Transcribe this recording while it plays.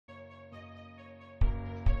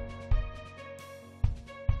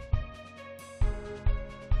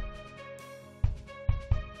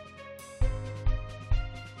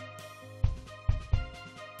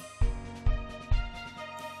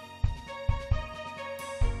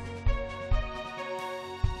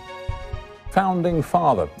Founding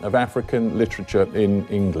father of African literature in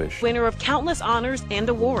English. Winner of countless honors and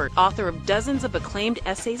awards, author of dozens of acclaimed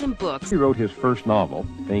essays and books. He wrote his first novel,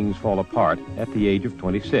 Things Fall Apart, at the age of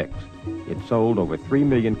 26. It sold over 3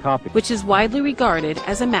 million copies. Which is widely regarded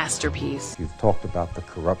as a masterpiece. You've talked about the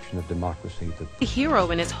corruption of democracy. A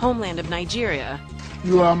hero in his homeland of Nigeria.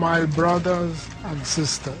 You are my brothers and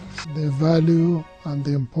sisters. The value and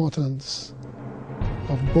the importance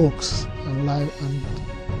of books and libraries.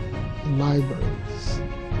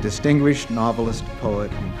 Distinguished novelist,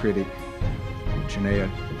 poet, and critic, Chinua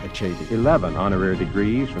Achebe. 11 honorary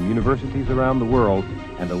degrees from universities around the world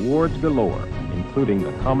and awards galore, including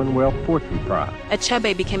the Commonwealth Poetry Prize.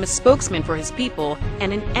 Achebe became a spokesman for his people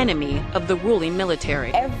and an enemy of the ruling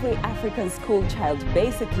military. Every African school child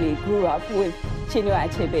basically grew up with Chinua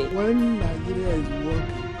Achebe. When Nigeria is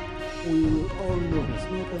working, we will all know.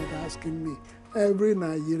 It's no point asking me. Every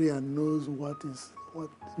Nigerian knows what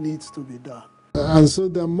needs to be done. And so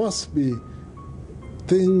there must be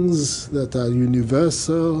things that are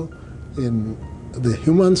universal in the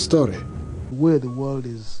human story. The way the world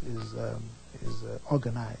is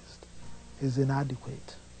organized is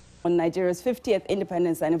inadequate. On Nigeria's 50th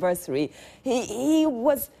independence anniversary, he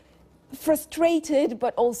was frustrated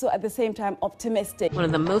but also at the same time optimistic. One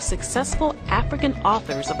of the most successful African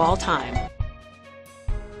authors of all time.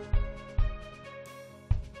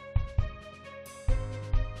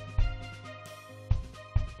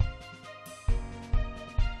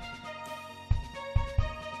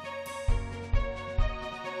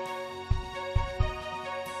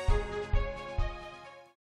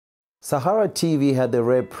 SaharaTV had the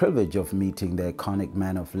rare privilege of meeting the iconic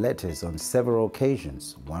man of letters on several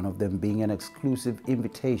occasions, one of them being an exclusive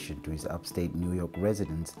invitation to his upstate New York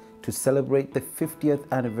residence to celebrate the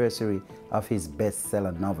 50th anniversary of his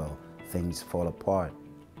bestseller novel, Things Fall Apart.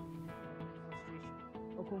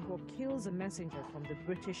 Okonkwo kills a messenger from the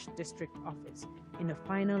British District Office in a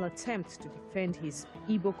final attempt to defend his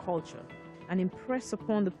Igbo culture and impress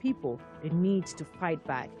upon the people the need to fight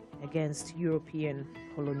back against European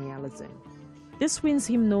colonialism. This wins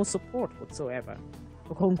him no support whatsoever.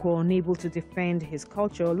 Okonkwo, unable to defend his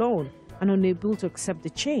culture alone and unable to accept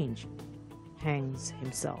the change, hangs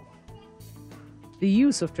himself. The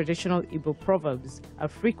use of traditional Igbo proverbs are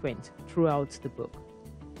frequent throughout the book.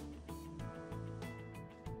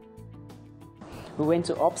 We went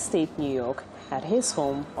to upstate New York at his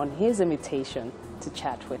home on his invitation to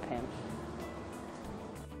chat with him.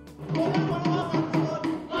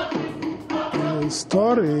 The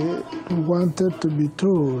story wanted to be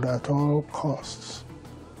told at all costs,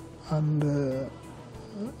 and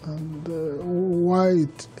why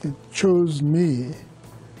it chose me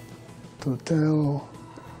to tell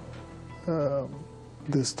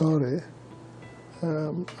the story,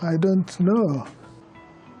 I don't know.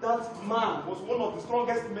 That man was one of the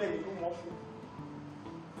strongest men in Umuofu.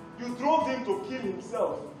 You drove him to kill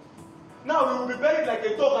himself. Now he will be buried like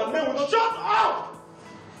a dog and men will not shut up!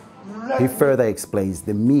 He further explains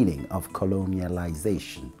the meaning of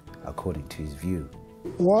colonialization, according to his view.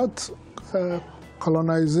 What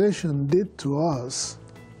colonization did to us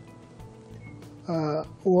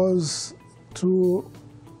was to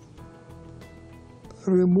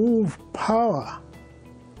remove power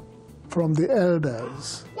from the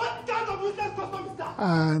elders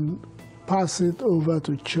and pass it over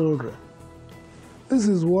to children. This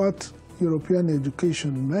is what European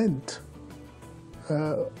education meant.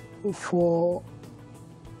 For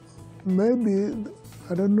maybe,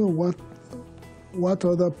 I don't know what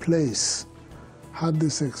other place had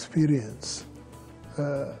this experience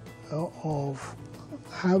of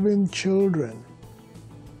having children,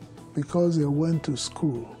 because they went to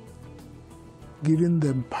school, giving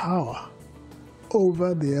them power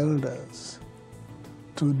over the elders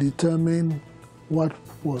to determine what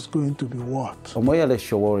was going to be what. Omoyele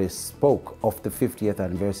Sowore spoke of the 50th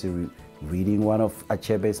anniversary reading one of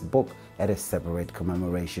Achebe's book at a separate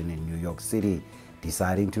commemoration in New York City,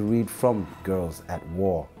 deciding to read from Girls at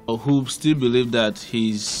War. Who still believe that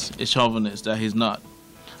he's a chauvinist, that he's not.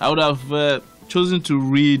 I would have chosen to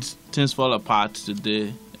read Things Fall Apart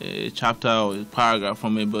today, a chapter or a paragraph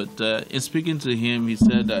from it, but in speaking to him, he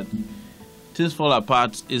said that Things Fall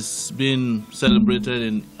Apart is being celebrated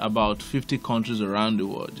in about 50 countries around the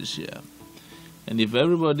world this year. And if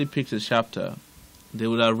everybody picks a chapter, they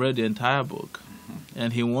would have read the entire book.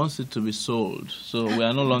 And he wants it to be sold. So we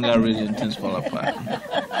are no longer reading Things Fall Apart.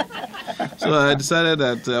 So I decided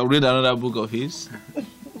that I'll read another book of his.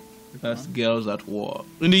 That's Girls at War.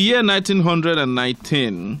 In the year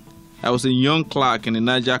 1919, I was a young clerk in the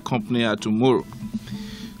Niger company at Umuru.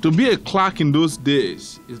 To be a clerk in those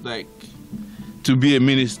days is like to be a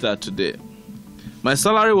minister today. My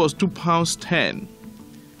salary was £2.10.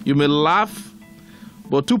 You may laugh,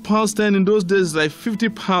 but £2.10 in those days is like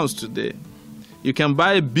 £50 today. You can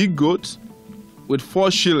buy a big goat with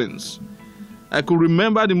 4 shillings. I could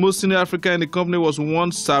remember the most senior African in the company was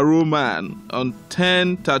one Saro man on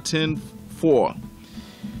 10-13-4.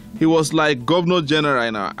 He was like Governor General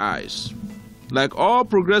in our eyes. Like all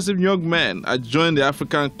progressive young men, I joined the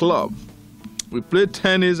African Club. We played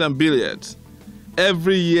tennis and billiards.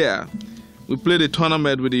 Every year, we played a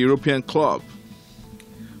tournament with the European Club.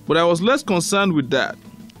 But I was less concerned with that.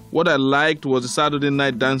 What I liked was the Saturday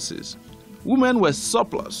night dances. Women were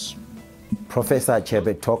surplus. Professor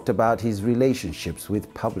Achebe talked about his relationships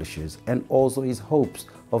with publishers and also his hopes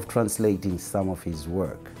of translating some of his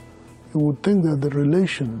work. You would think that the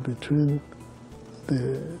relation between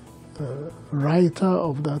the writer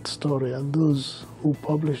of that story and those who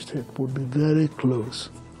published it would be very close.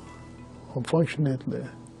 Unfortunately,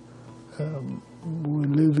 we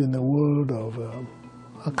live in a world of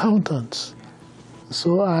accountants.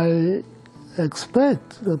 So I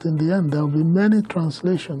expect that in the end there will be many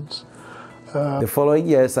translations. The following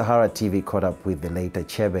year, SaharaTV caught up with the late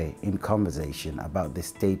Achebe in conversation about the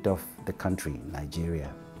state of the country,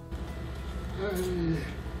 Nigeria. I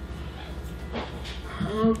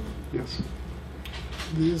have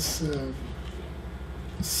this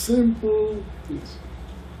simple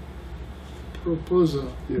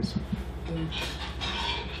proposal. Yes.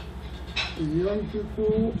 The young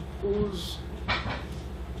people whose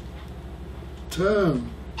term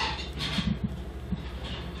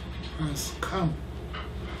has come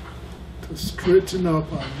to straighten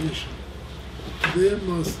up our nation, they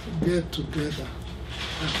must get together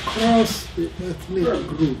across the ethnic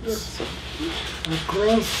groups,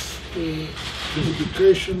 across the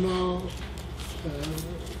educational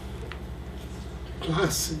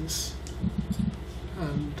classes,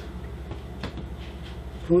 and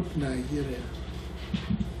put Nigeria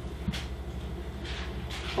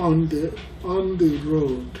on the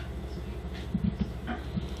road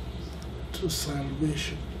to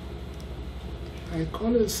salvation. I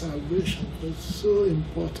call it salvation because it's so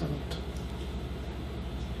important.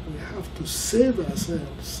 We have to save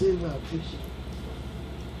ourselves, save our people,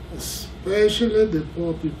 especially the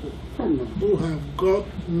poor people who have got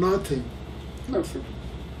nothing.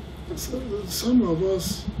 So some of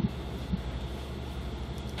us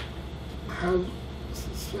have,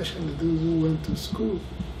 especially those who went to school,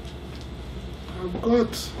 have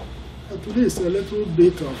got at least a little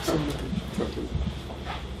bit of something.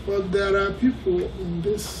 But there are people in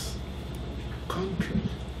this country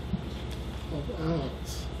of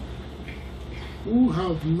ours who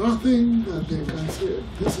have nothing that they can say,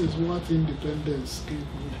 this is what independence gave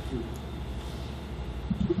me.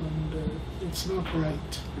 And it's not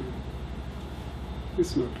right.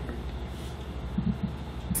 It's not right.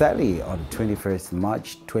 Sadly, on 21st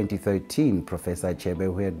March 2013, Professor Achebe,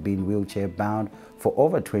 who had been wheelchair-bound for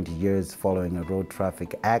over 20 years following a road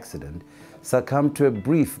traffic accident, succumbed to a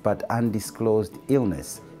brief but undisclosed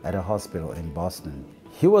illness at a hospital in Boston.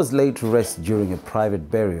 He was laid to rest during a private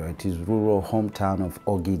burial at his rural hometown of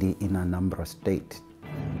Ogidi in Anambra State.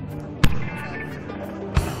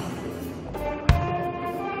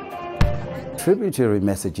 Tributary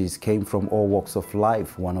messages came from all walks of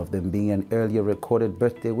life, one of them being an earlier recorded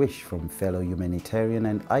birthday wish from fellow humanitarian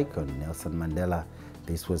and icon Nelson Mandela.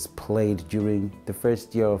 This was played during the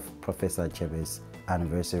first year of Professor Achebe's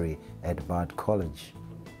anniversary at Bard College.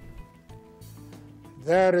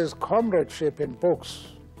 There is comradeship in books.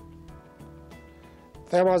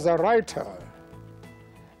 There was a writer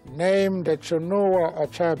named Chinua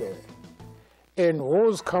Achebe in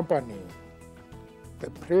whose company the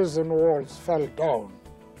prison walls fell down.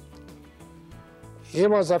 He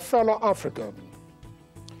was a fellow African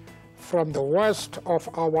from the west of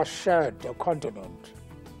our shared continent.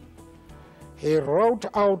 He wrote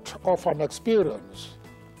out of an experience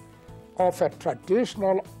of a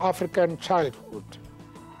traditional African childhood,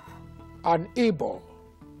 an Igbo,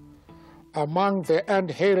 among the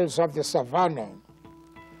anthills of the savannah,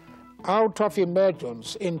 out of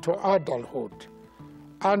emergence into adulthood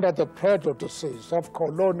under the prejudices of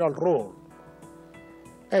colonial rule,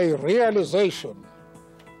 a realization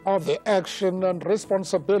of the action and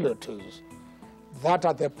responsibilities that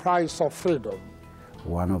are the price of freedom.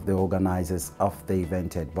 One of the organizers of the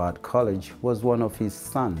event at Bard College was one of his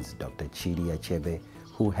sons, Dr. Chinua Achebe,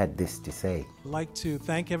 who had this to say. I'd like to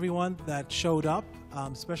thank everyone that showed up,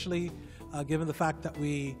 especially given the fact that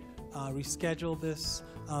we rescheduled this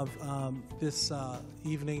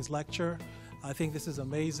evening's lecture. I think this is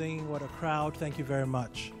amazing. What a crowd. Thank you very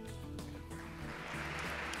much.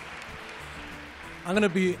 I'm going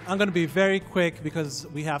to be very quick because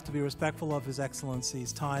we have to be respectful of His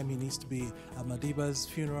Excellency's time. He needs to be at Madiba's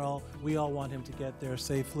funeral. We all want him to get there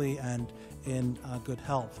safely and in good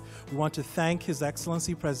health. We want to thank His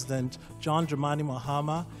Excellency President John Dramani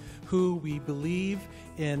Mahama, who we believe,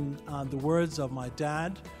 in the words of my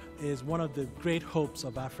dad, is one of the great hopes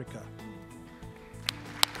of Africa.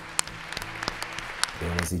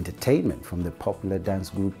 There was entertainment from the popular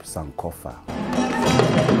dance group Sankofa.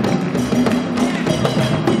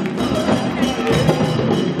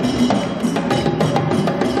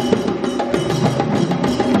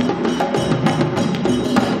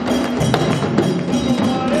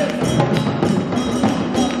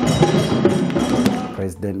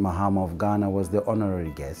 President Mahama of Ghana was the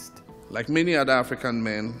honorary guest. Like many other African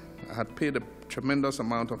men, I had paid a tremendous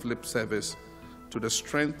amount of lip service to the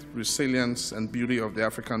strength, resilience, and beauty of the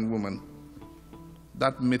African woman,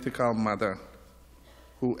 that mythical mother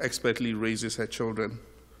who expertly raises her children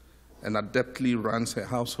and adeptly runs her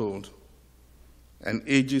household, and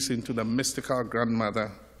ages into the mystical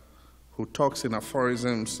grandmother who talks in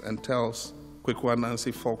aphorisms and tells Kwekwa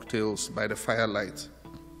Nancy folk tales by the firelight.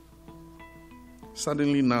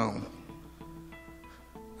 Suddenly now,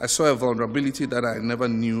 I saw a vulnerability that I never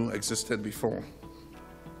knew existed before.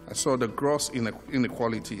 I saw the gross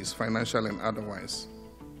inequalities, financial and otherwise.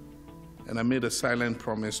 And I made a silent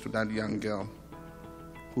promise to that young girl,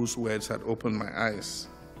 whose words had opened my eyes,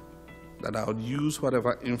 that I would use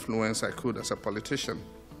whatever influence I could as a politician,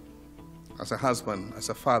 as a husband, as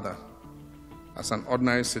a father, as an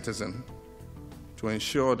ordinary citizen, to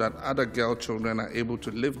ensure that other girl children are able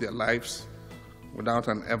to live their lives without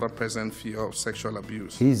an ever-present fear of sexual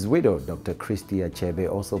abuse. His widow, Dr. Chinua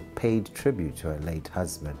Achebe, also paid tribute to her late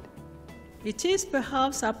husband. It is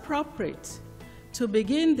perhaps appropriate to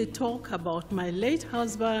begin the talk about my late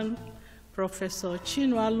husband, Professor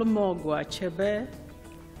Chinua Achebe,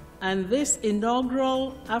 and this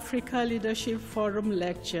inaugural Africa Leadership Forum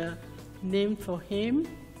lecture named for him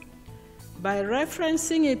by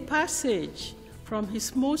referencing a passage from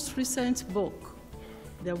his most recent book,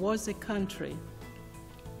 There Was a Country,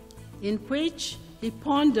 in which he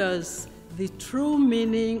ponders the true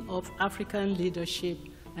meaning of African leadership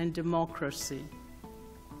and democracy.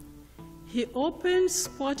 He opens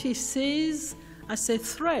what he says as a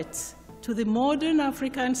threat to the modern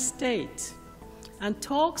African state and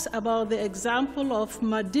talks about the example of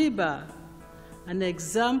Madiba, an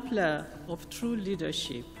exemplar of true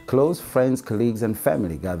leadership. Close friends, colleagues, and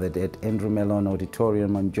family gathered at Andrew Mellon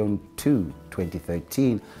Auditorium on June 2,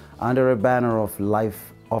 2013, under a banner of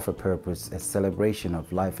Life of a Purpose, a celebration of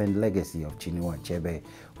life and legacy of Chinua Achebe,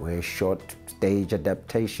 where a short stage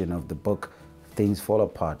adaptation of the book Things Fall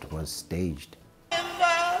Apart was staged.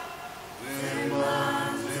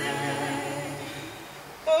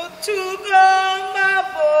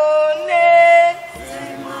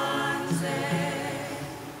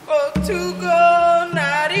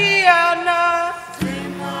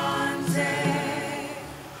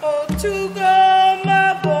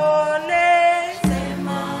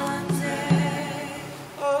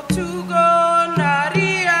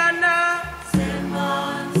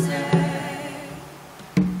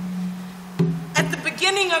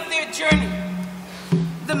 Of their journey,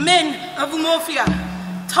 the men of Umofia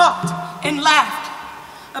talked and laughed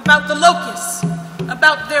about the locusts,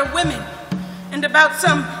 about their women, and about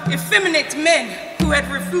some effeminate men who had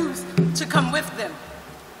refused to come with them.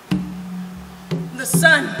 The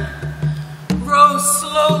sun rose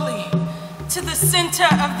slowly to the center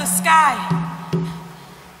of the sky,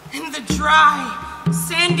 and the dry,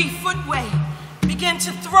 sandy footway began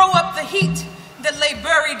to throw up the heat that lay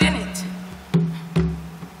buried in it.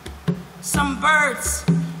 Some birds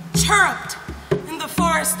chirruped in the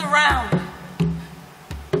forest around.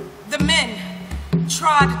 The men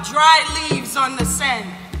trod dry leaves on the sand.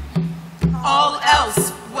 All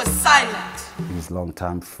else was silent. His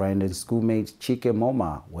longtime friend and schoolmate Chike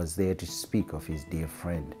Moma was there to speak of his dear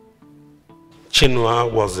friend. Chinua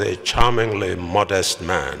was a charmingly modest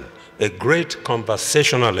man, a great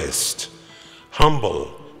conversationalist,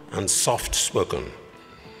 humble and soft-spoken.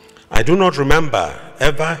 I do not remember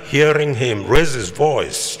ever hearing him raise his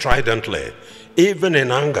voice stridently, even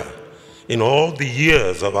in anger, in all the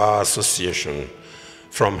years of our association,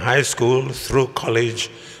 from high school through college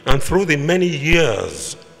and through the many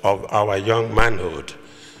years of our young manhood,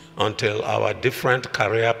 until our different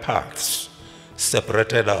career paths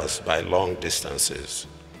separated us by long distances.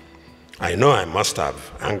 I know I must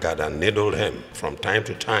have angered and needled him from time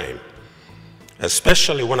to time,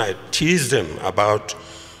 especially when I teased him about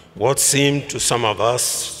what seemed to some of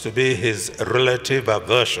us to be his relative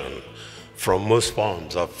aversion from most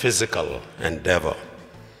forms of physical endeavor.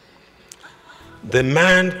 The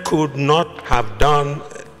man could not have done,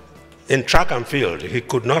 in track and field, he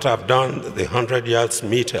could not have done the 100 yards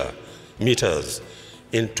meters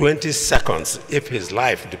in 20 seconds if his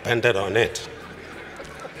life depended on it.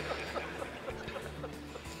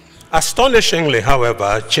 Astonishingly,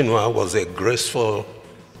 however, Chinua was a graceful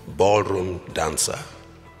ballroom dancer.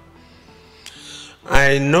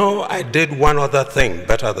 I know I did one other thing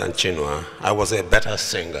better than Chinua. I was a better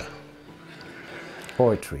singer.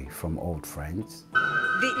 Poetry from old friends.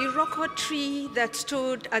 The Iroko tree that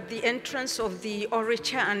stood at the entrance of the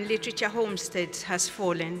Orature and Literature homesteads has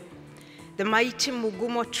fallen. The mighty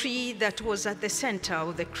Mugumo tree that was at the center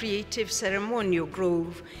of the creative ceremonial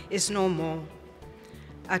grove is no more.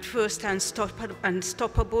 At first,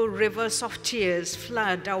 unstoppable rivers of tears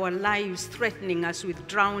flood our lives, threatening us with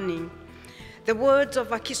drowning. The words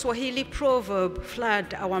of a Kiswahili proverb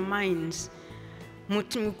flood our minds.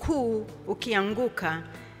 Mti mkuu ukianguka,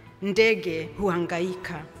 ndege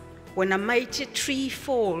huhangaika. When a mighty tree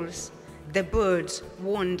falls, the birds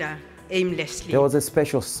wander aimlessly. There was a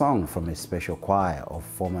special song from a special choir of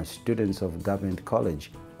former students of Government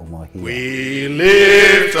College, Umuahia. We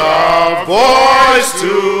lift our voice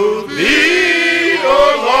to thee,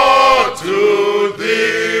 O Lord, to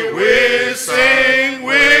thee we sing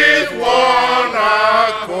with one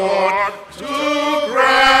accord, to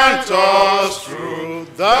grant us through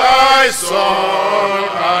thy Son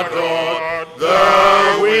adored,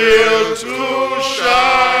 the will to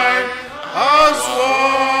shine as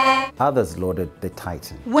one. Others lauded the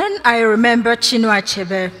Titan. When I remember Chinua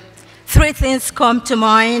Achebe, three things come to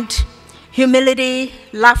mind: humility,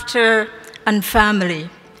 laughter, and family.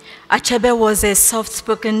 Achebe was a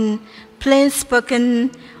soft-spoken,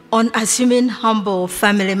 plain-spoken, unassuming, humble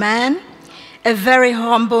family man, a very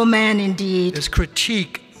humble man indeed. His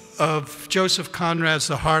critique of Joseph Conrad's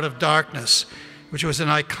The Heart of Darkness, which was an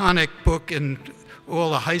iconic book in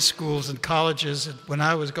all the high schools and colleges when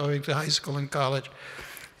I was going to high school and college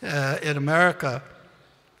in America.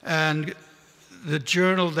 And the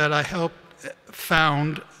journal that I helped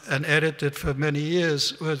found and edited for many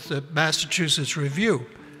years was the Massachusetts Review.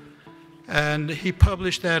 And he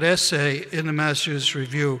published that essay in the Massachusetts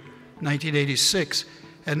Review, 1986.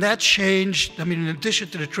 And that changed, I mean, in addition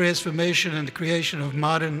to the transformation and the creation of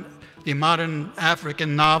the modern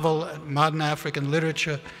African novel, modern African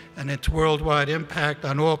literature, and its worldwide impact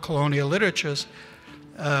on all colonial literatures,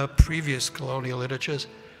 previous colonial literatures,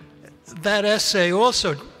 that essay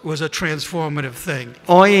also was a transformative thing.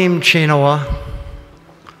 Oyim Chinua,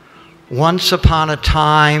 once upon a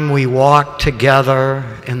time we walked together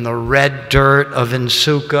in the red dirt of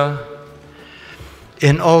Nsukka,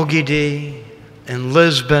 in Ogidi, in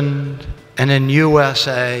Lisbon, and in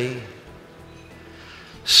USA.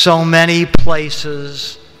 So many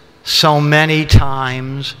places, so many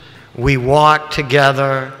times we walked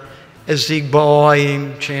together as Igbo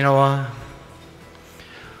Oyim Chinua.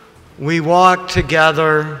 We walked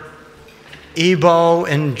together, Igbo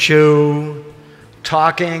and Jew,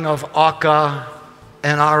 talking of Aka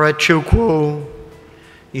and Arachukwu,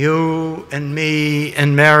 you and me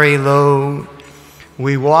and Mary Lou.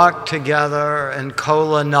 We walked together and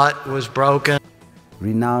Kola Nut was broken.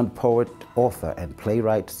 Renowned poet, author, and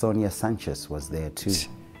playwright Sonia Sanchez was there too.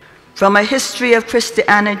 From a history of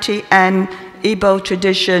Christianity and Igbo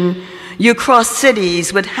tradition, you crossed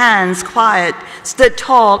cities with hands quiet, stood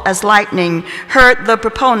tall as lightning, heard the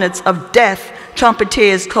proponents of death,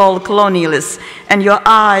 trumpeters called colonialists, and your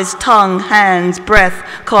eyes, tongue, hands, breath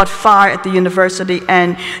caught fire at the university,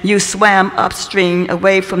 and you swam upstream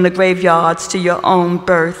away from the graveyards to your own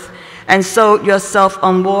birth, and sowed yourself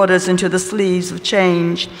on waters into the sleeves of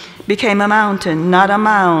change, became a mountain, not a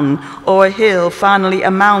mound, or a hill, finally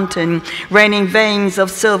a mountain, raining veins of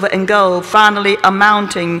silver and gold, finally a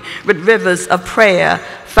mountain with rivers of prayer,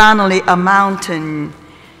 finally a mountain,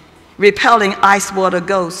 repelling ice water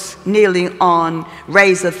ghosts, kneeling on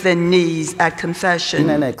razor-thin knees at confession. In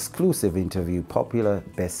an exclusive interview, popular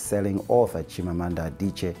best-selling author Chimamanda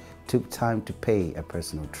Adichie took time to pay a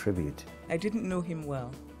personal tribute. I didn't know him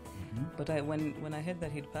well. But when I heard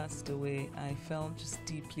that he'd passed away, I felt just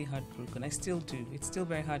deeply heartbroken. I still do. It's still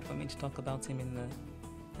very hard for me to talk about him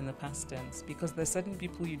in the past tense, because there's certain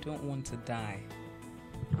people you don't want to die.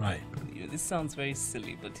 Right. This sounds very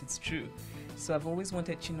silly, but it's true. So I've always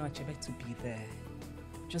wanted Chinua Achebe to be there,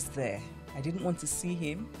 just there. I didn't want to see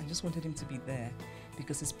him. I just wanted him to be there,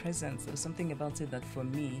 because his presence, there was something about it that for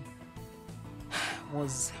me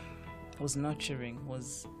was nurturing,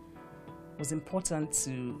 was important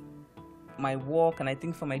to my work, and I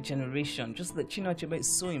think for my generation, just that Chinua Achebe is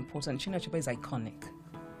so important. Chinua Achebe is iconic.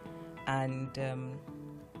 And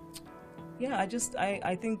yeah,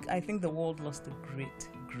 I think the world lost a great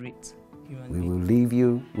human being. We will leave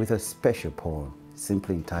you with a special poem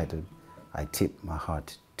simply entitled, I Tip My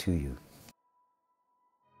Heart to You.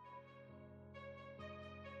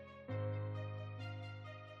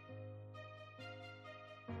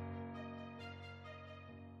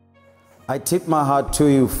 I tip my heart to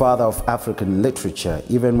you, father of African literature,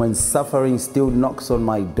 even when suffering still knocks on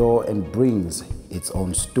my door and brings its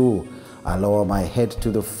own stool. I lower my head to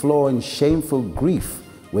the floor in shameful grief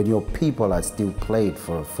when your people are still played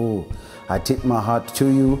for a fool. I tip my heart to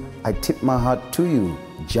you, I tip my heart to you,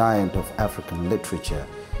 giant of African literature,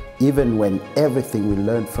 even when everything we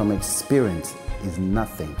learned from experience is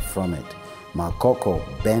nothing from it. Makoko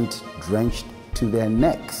bent, drenched to their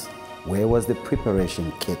necks. Where was the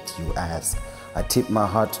preparation kit, you ask? I tip my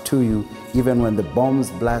heart to you, even when the bombs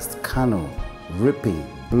blast Kano, ripping,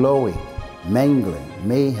 blowing, mangling,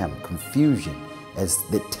 mayhem, confusion, as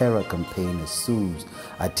the terror campaign ensues.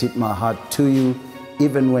 I tip my heart to you,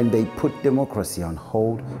 even when they put democracy on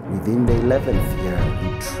hold, within the 11th year,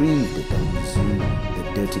 retrieved it and resumed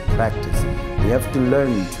the dirty practice. We have to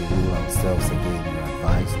learn to rule ourselves again, your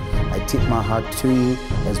advice. I tip my heart to you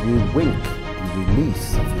as we wink in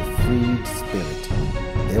release of your freed spirit.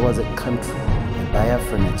 There was a country, a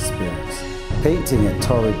Biafran experience, painting a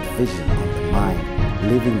torrid vision on the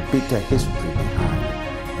mind, leaving bitter history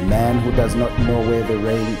behind. A man who does not know where the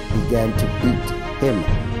rain began to beat him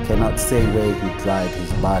cannot say where he dried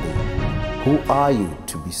his body. Who are you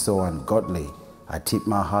to be so ungodly? I tip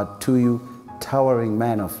my heart to you, towering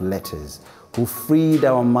man of letters, who freed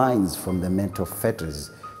our minds from the mental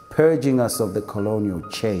fetters, purging us of the colonial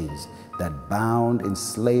chains that bound,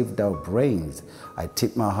 enslaved our brains. I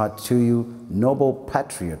tip my heart to you, noble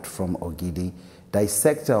patriot from Ogidi,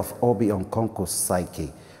 dissector of Obi Onkonko's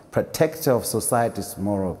psyche, protector of society's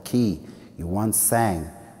moral key. You once sang,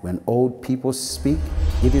 when old people speak,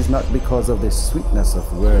 it is not because of the sweetness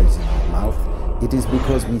of words in our mouth, it is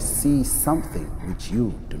because we see something which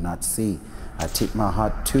you do not see. I tip my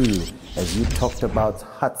heart to you as you talked about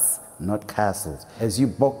huts, not castles, as you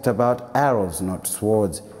balked about arrows, not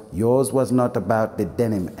swords. Yours was not about the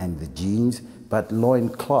denim and the jeans, but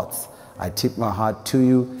loincloths. I tip my heart to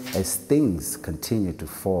you as things continue to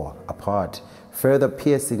fall apart, further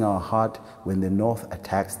piercing our heart when the North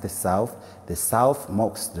attacks the South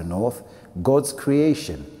mocks the North. God's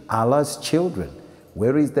creation, Allah's children,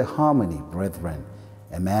 where is the harmony, brethren?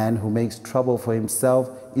 A man who makes trouble for himself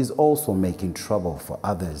is also making trouble for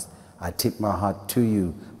others. I tip my heart to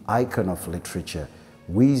you, icon of literature,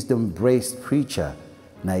 wisdom-braced preacher.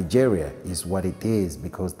 Nigeria is what it is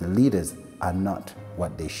because the leaders are not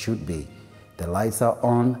what they should be. The lights are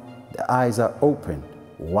on, the eyes are open,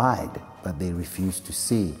 wide, but they refuse to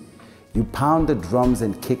see. You pound the drums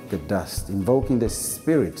and kick the dust, invoking the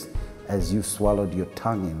spirits as you swallowed your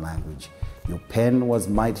tongue in language. Your pen was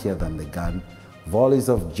mightier than the gun, volleys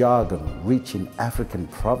of jargon rich in African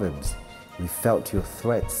proverbs. We felt your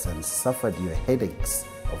threats and suffered your headaches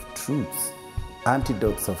of truths,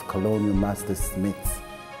 antidotes of colonial master smiths.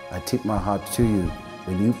 I tip my heart to you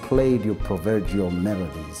when you played your proverbial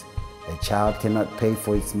melodies. A child cannot pay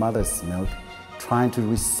for its mother's milk, trying to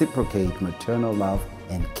reciprocate maternal love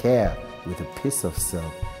and care with a piece of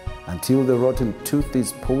silk. Until the rotten tooth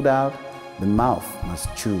is pulled out, the mouth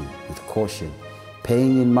must chew with caution,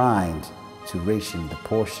 paying in mind to ration the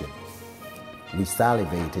portion. We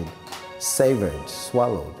salivated, savored,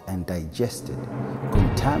 swallowed, and digested,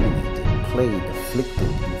 contaminated, played, afflicted,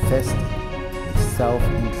 infested with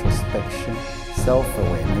self-introspection,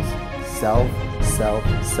 self-awareness, self.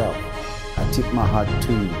 I tip my heart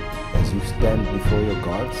to you as you stand before your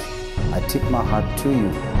gods. I tip my heart to you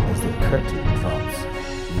as the curtain drops.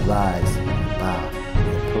 You rise, you bow,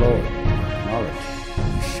 you applaud, you acknowledge.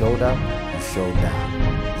 You showed up, you showed down.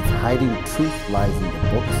 If hiding truth lies in the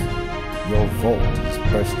books, your vault is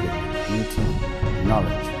bursting with beauty,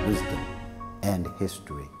 knowledge, wisdom, and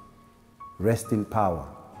history. Rest in power,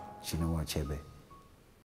 Chinua Achebe.